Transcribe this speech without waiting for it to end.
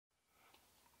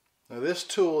Now this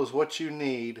tool is what you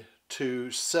need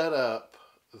to set up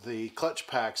the clutch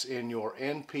packs in your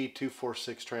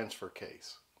NP246 transfer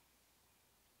case.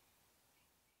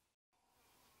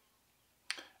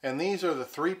 And these are the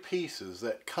three pieces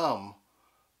that come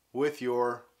with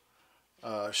your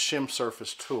shim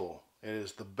surface tool. It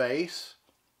is the base,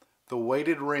 the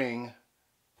weighted ring,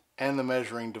 and the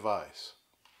measuring device.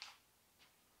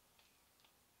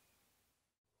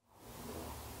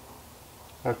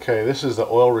 Okay, this is the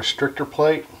oil restrictor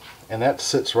plate, and that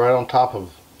sits right on top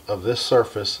of this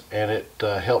surface, and it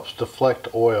helps deflect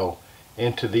oil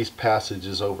into these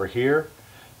passages over here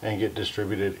and get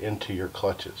distributed into your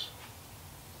clutches.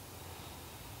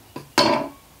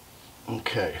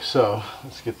 Okay, so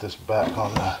let's get this back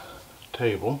on the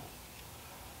table,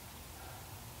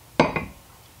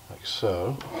 like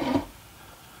so.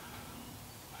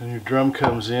 And your drum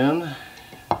comes in,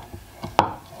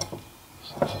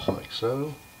 just like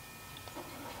so.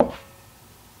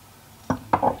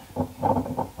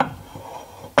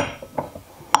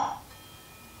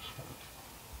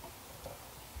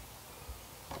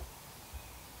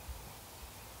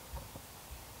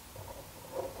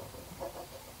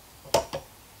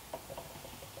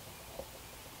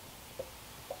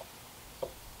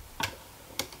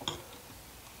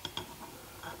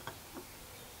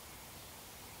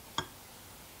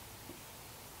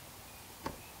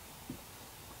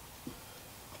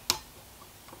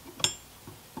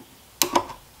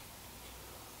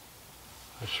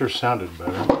 It sure sounded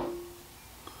better.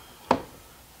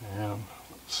 And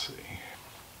let's see.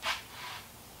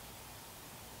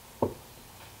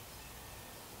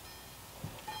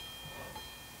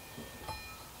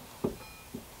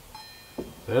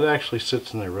 That actually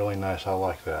sits in there really nice. I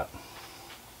like that.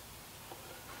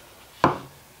 I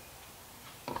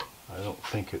don't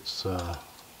think it's not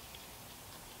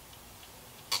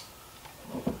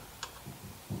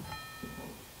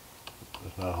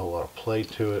a whole lot of play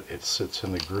to it. It sits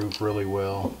in the groove really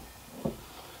well.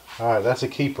 Alright, that's a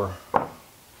keeper.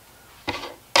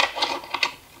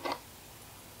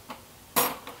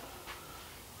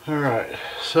 Alright,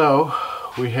 so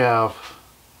we have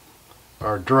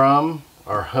our drum,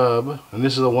 our hub, and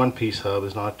this is a one-piece hub,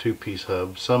 it's not a two-piece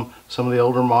hub. Some of the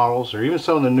older models, or even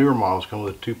some of the newer models, come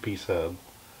with a two-piece hub.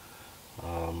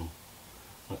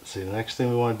 Let's see, the next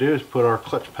thing we want to do is put our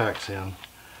clutch packs in.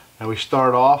 Now we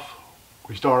start off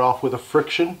with a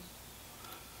friction,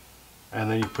 and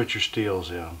then you put your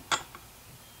steels in.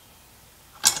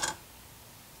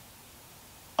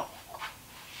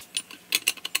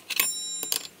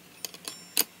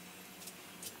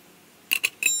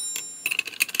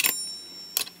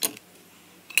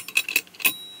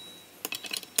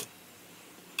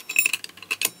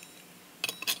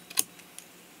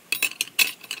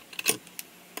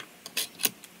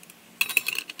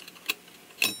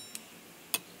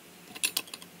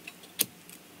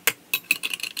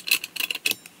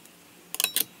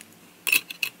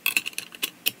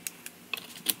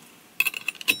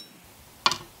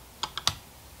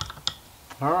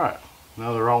 Alright,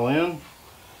 now they're all in.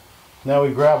 Now we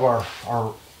grab our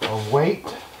weight.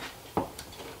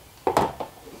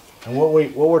 And what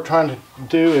we're trying to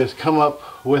do is come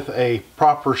up with a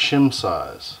proper shim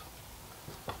size.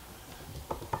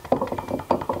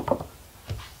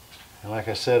 And like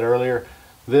I said earlier,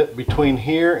 that between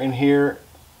here and here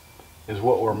is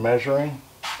what we're measuring.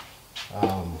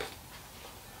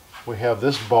 We have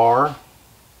this bar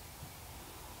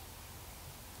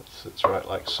that sits right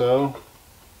like so.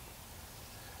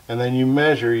 And then you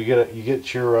measure, you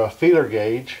get your feeler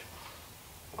gauge.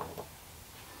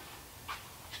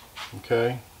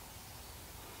 Okay.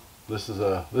 This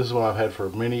is one I've had for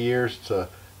many years. It's a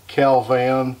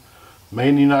Calvan, made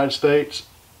in the United States.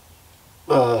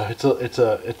 I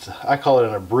call it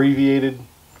an abbreviated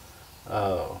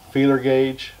feeler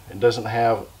gauge. It doesn't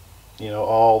have,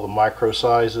 all the micro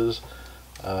sizes.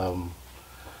 But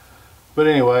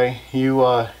anyway,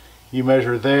 you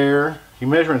measure there. You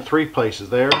measure in three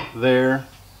places, there,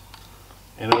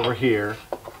 and over here,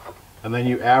 and then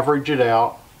you average it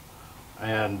out,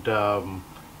 and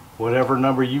whatever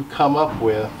number you come up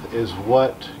with is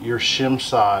what your shim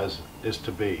size is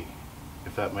to be,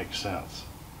 if that makes sense.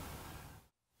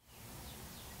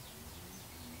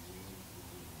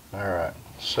 Alright,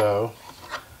 so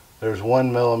there's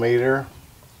 1 millimeter,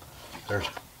 there's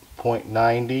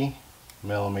 0.90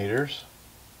 millimeters.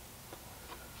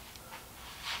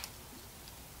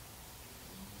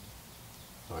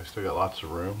 I still got lots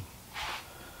of room.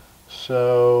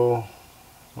 So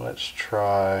let's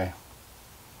try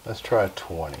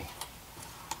 20.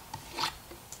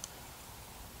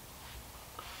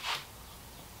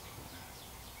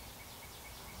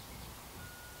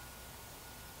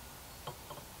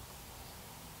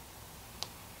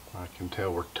 I can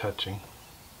tell we're touching.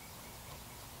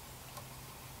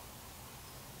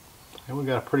 And we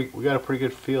got a pretty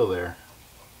good feel there.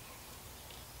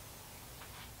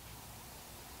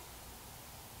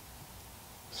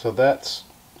 So that's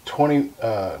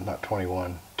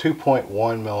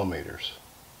 2.1 millimeters.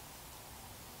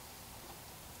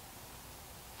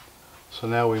 So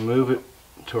now we move it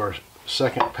to our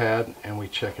second pad and we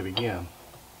check it again.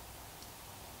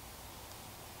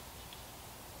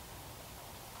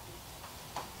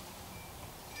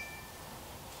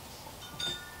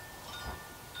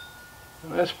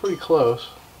 And that's pretty close.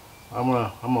 I'm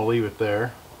gonna leave it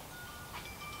there.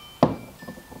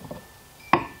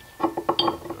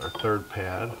 Our third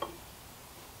pad.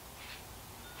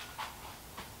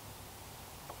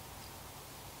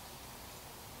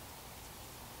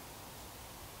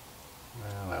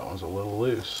 And that one's a little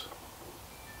loose.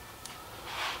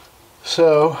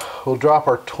 So we'll drop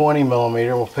our 20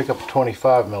 millimeter and we'll pick up a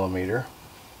 25 millimeter.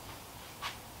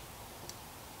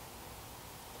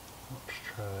 Let's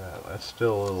try that. That's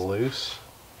still a little loose.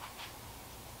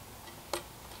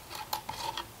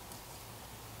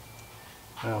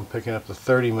 Now I'm picking up the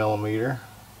 30 millimeter.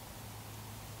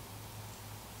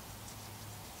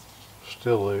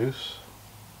 Still loose.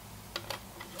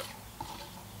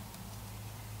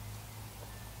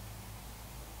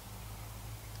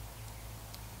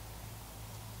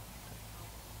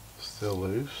 Still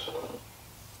loose.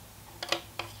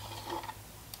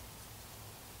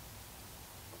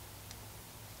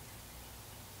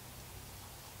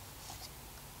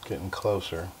 Getting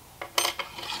closer.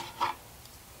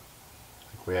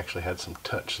 We actually had some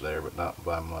touch there, but not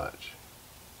by much.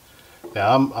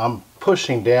 Now I'm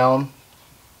pushing down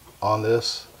on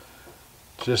this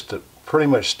just to pretty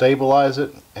much stabilize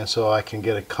it, and so I can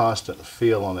get a constant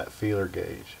feel on that feeler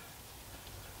gauge.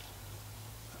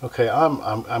 Okay,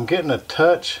 I'm getting a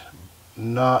touch,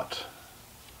 not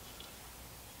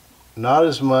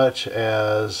as much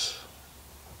as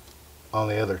on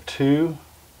the other two.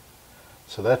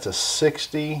 So that's a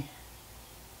 60.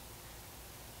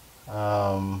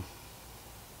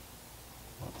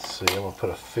 Let's see, I'm going to put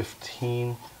a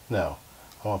 15, no,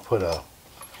 I'm going to put a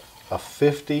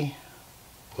 50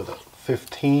 with a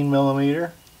 15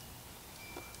 millimeter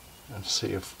and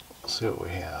see what we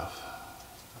have.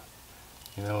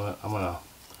 You know what, I'm going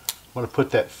to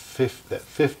put that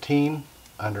 15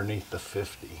 underneath the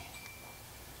 50.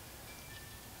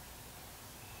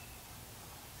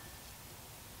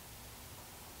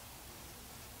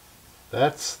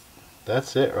 That's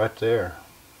it right there.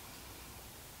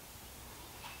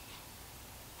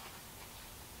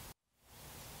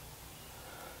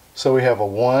 So we have a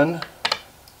 1,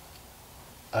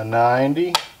 a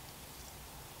 90,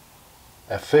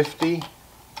 a 50,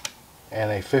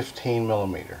 and a 15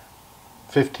 millimeter.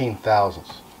 15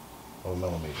 thousandths of a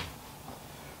millimeter.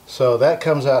 So that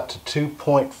comes out to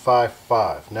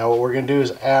 2.55. Now what we're going to do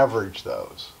is average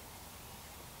those.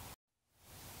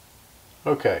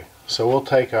 Okay, so we'll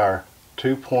take our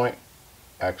we can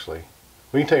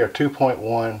take our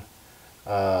 2.1,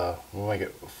 we'll make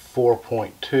it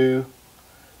 4.2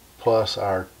 plus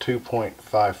our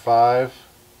 2.55,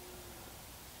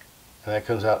 and that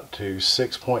comes out to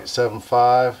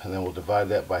 6.75, and then we'll divide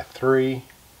that by 3,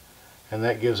 and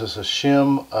that gives us a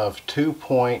shim of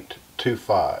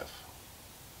 2.25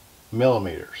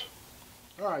 millimeters.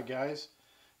 Alright guys,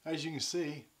 as you can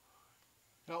see,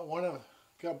 got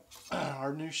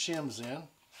our new shims in,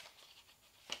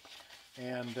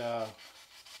 and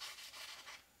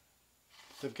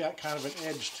they've got kind of an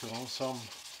edge to them, so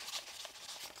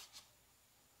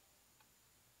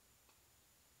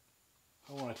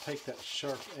I want to take that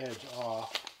sharp edge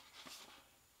off.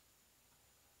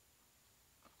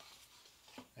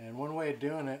 And one way of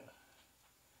doing it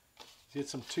is get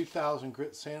some 2000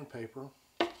 grit sandpaper.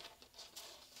 And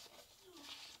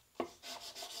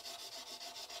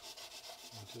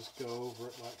just go over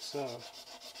it like so.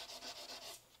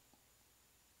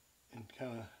 And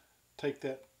kind of take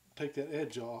that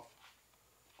edge off.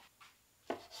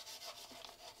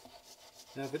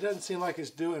 Now if it doesn't seem like it's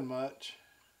doing much,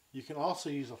 you can also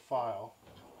use a file.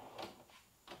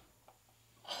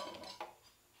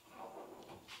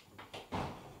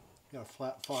 Got a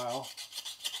flat file,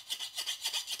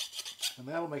 and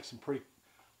that'll make some pretty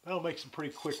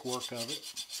quick work of it.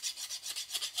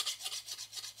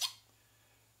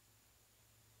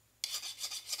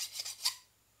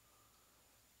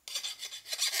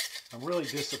 I'm really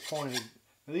disappointed.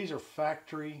 Now, these are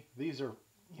factory. These are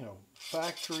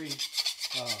factory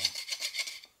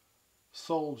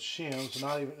sold shims.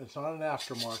 It's not an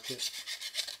aftermarket.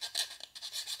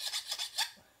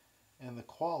 And the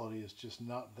quality is just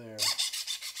not there.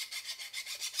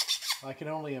 I can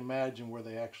only imagine where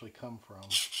they actually come from.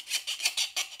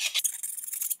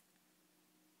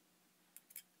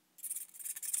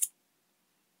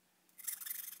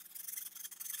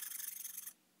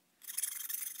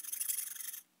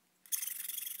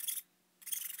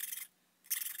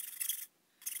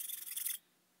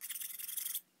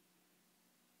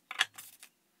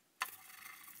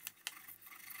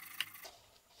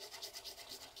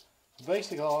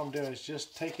 Basically all I'm doing is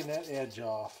just taking that edge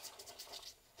off.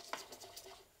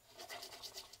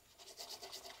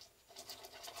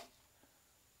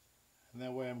 And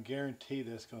that way I'm guaranteed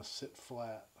that it's going to sit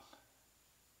flat.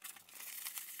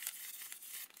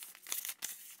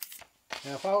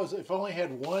 Now if I only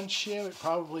had one shim, it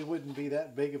probably wouldn't be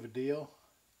that big of a deal.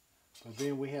 But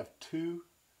being we have two,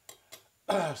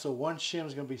 so one shim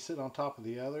is going to be sitting on top of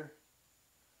the other,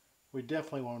 we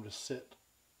definitely want them to sit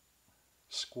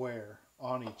square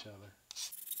on each other.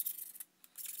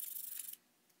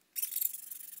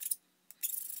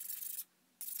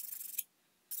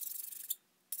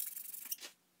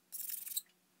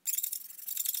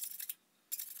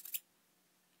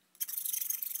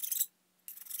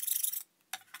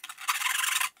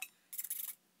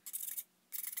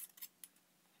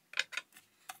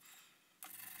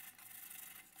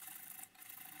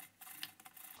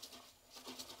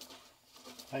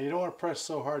 Now you don't want to press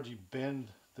so hard you bend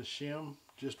the shim.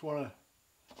 Just want to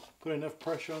put enough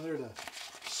pressure on there to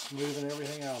smoothen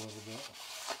everything out a little bit.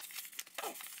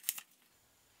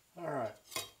 Alright,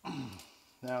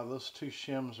 now those two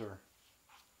shims are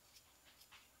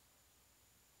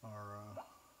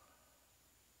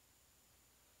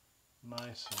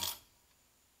nice and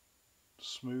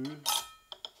smooth.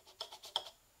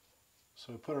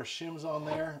 So we put our shims on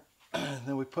there, and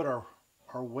then we put our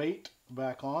weight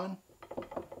back on.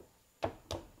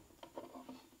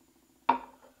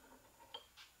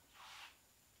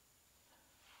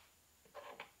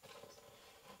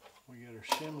 We get our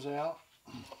shims out.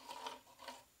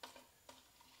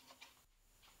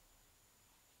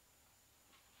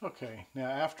 Okay, now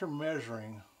after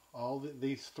measuring all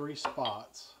these three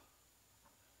spots,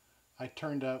 I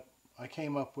came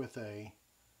up with a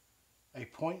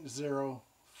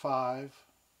 0.05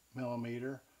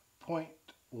 millimeter,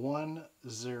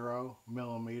 0.10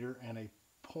 millimeter, and a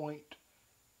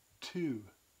 0.2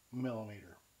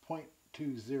 millimeter,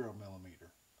 0.20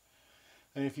 millimeter.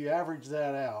 And if you average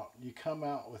that out, you come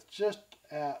out with just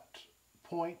at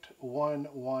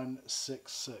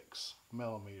 0.1166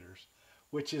 millimeters,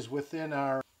 which is within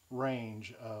our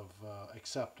range of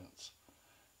acceptance.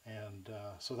 And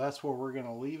so that's where we're going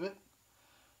to leave it.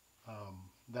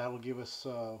 That'll give us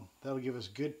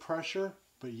good pressure,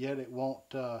 but yet it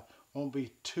won't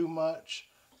be too much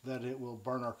that it will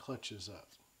burn our clutches up.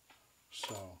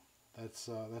 So that's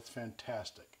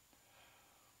fantastic.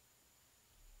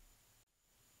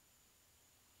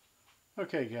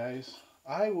 Okay guys,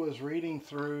 I was reading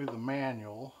through the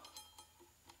manual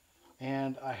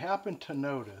and I happened to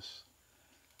notice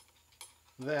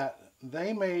that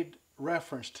they made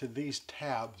reference to these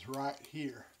tabs right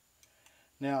here.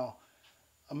 Now,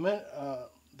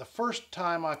 the first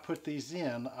time I put these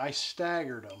in, I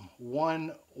staggered them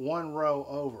one row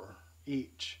over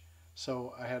each.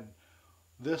 So I had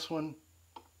this one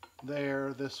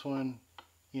there, this one,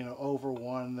 you know, over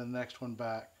one, the next one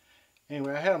back.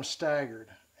 Anyway, I had them staggered,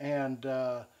 and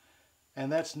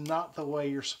that's not the way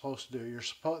you're supposed to do.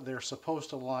 They're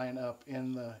supposed to line up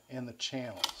in the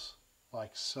channels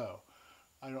like so.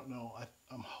 I don't know.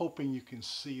 I'm hoping you can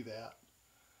see that.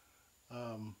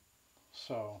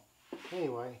 So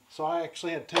anyway, so I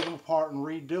actually had to take them apart and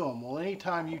redo them. Well,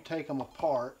 anytime you take them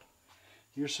apart,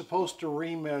 you're supposed to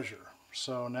remeasure.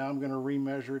 So now I'm going to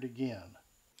remeasure it again.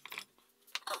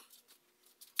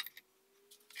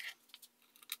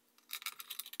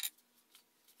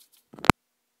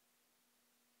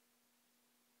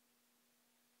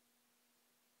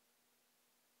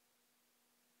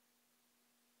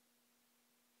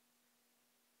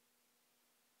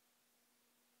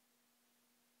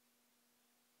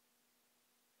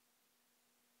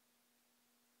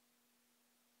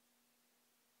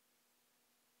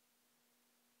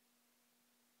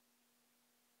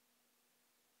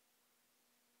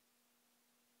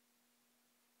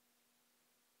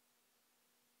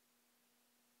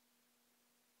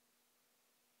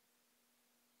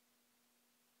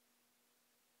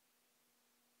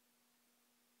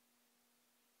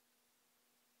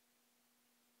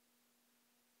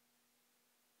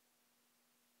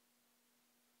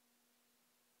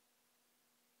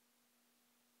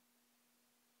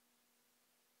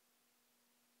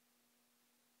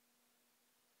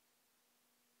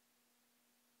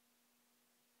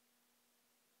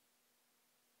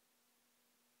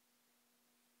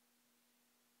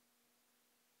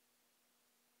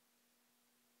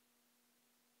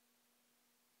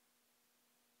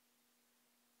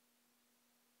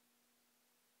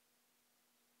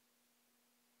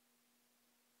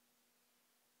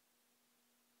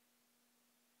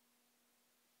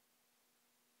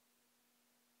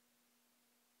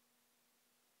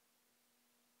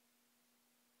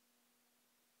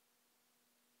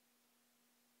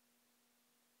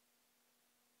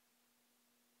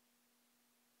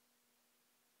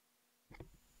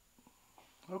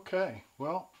 Okay,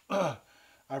 well,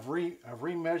 I've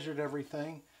remeasured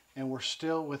everything, and we're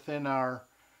still within our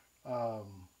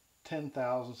 10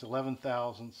 thousandths, 11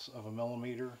 thousandths of a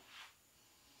millimeter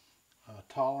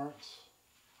tolerance.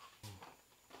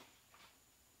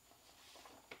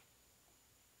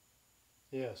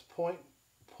 Yes,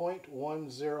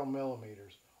 0.10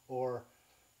 millimeters, or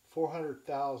 400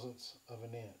 thousandths of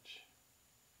an inch.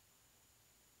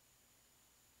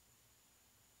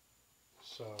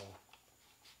 So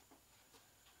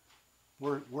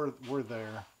we're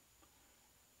there.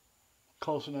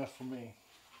 Close enough for me.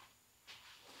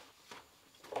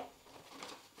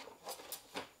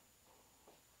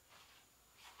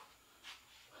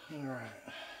 All right.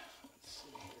 Let's see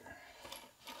here.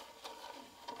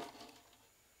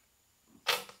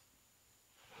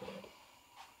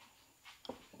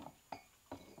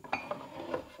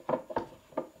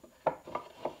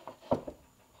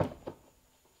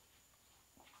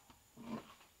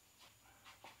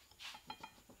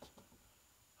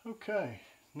 Okay,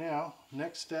 now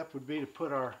next step would be to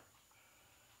put our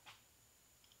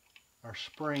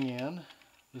spring in.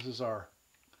 This is our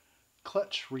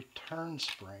clutch return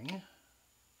spring.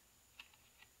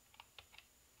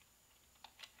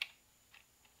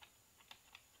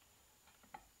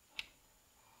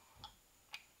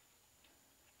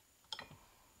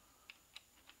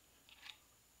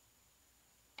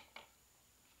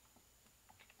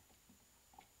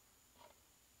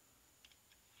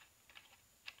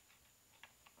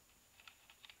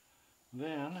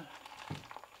 Then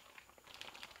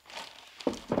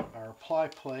our ply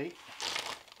plate.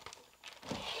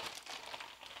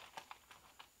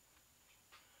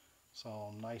 It's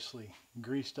all nicely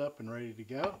greased up and ready to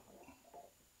go.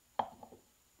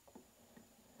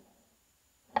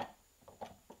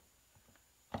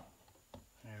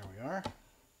 There we are.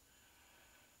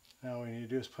 Now what we need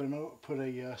to do is put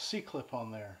a C-clip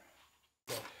on there.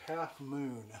 A half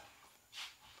moon,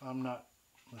 if I'm not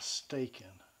mistaken.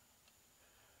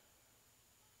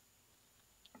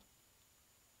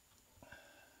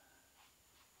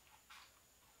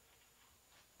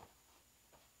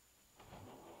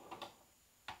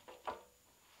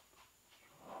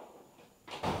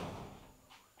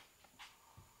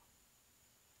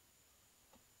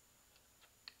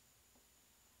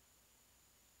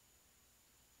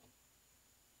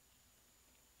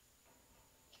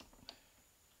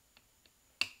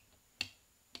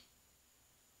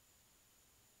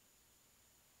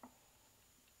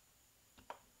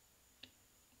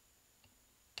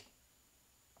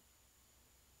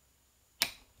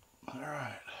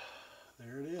 Alright,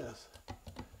 there it is.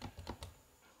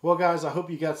 Well guys, I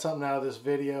hope you got something out of this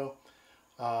video.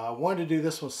 I wanted to do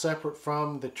this one separate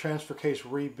from the transfer case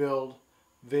rebuild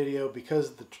video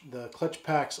because the clutch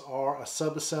packs are a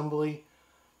sub-assembly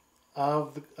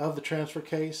of the transfer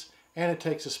case, and it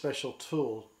takes a special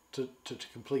tool to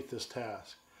complete this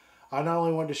task. I not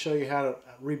only wanted to show you how to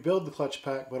rebuild the clutch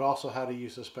pack, but also how to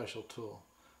use a special tool.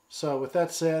 So with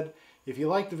that said, if you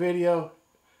liked the video,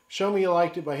 show me you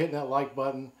liked it by hitting that like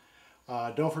button.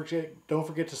 Don't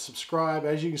forget to subscribe.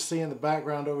 As you can see in the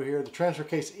background over here, the transfer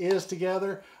case is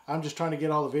together. I'm just trying to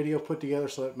get all the video put together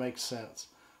so it makes sense.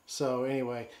 So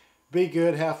anyway, be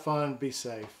good, have fun, be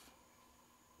safe.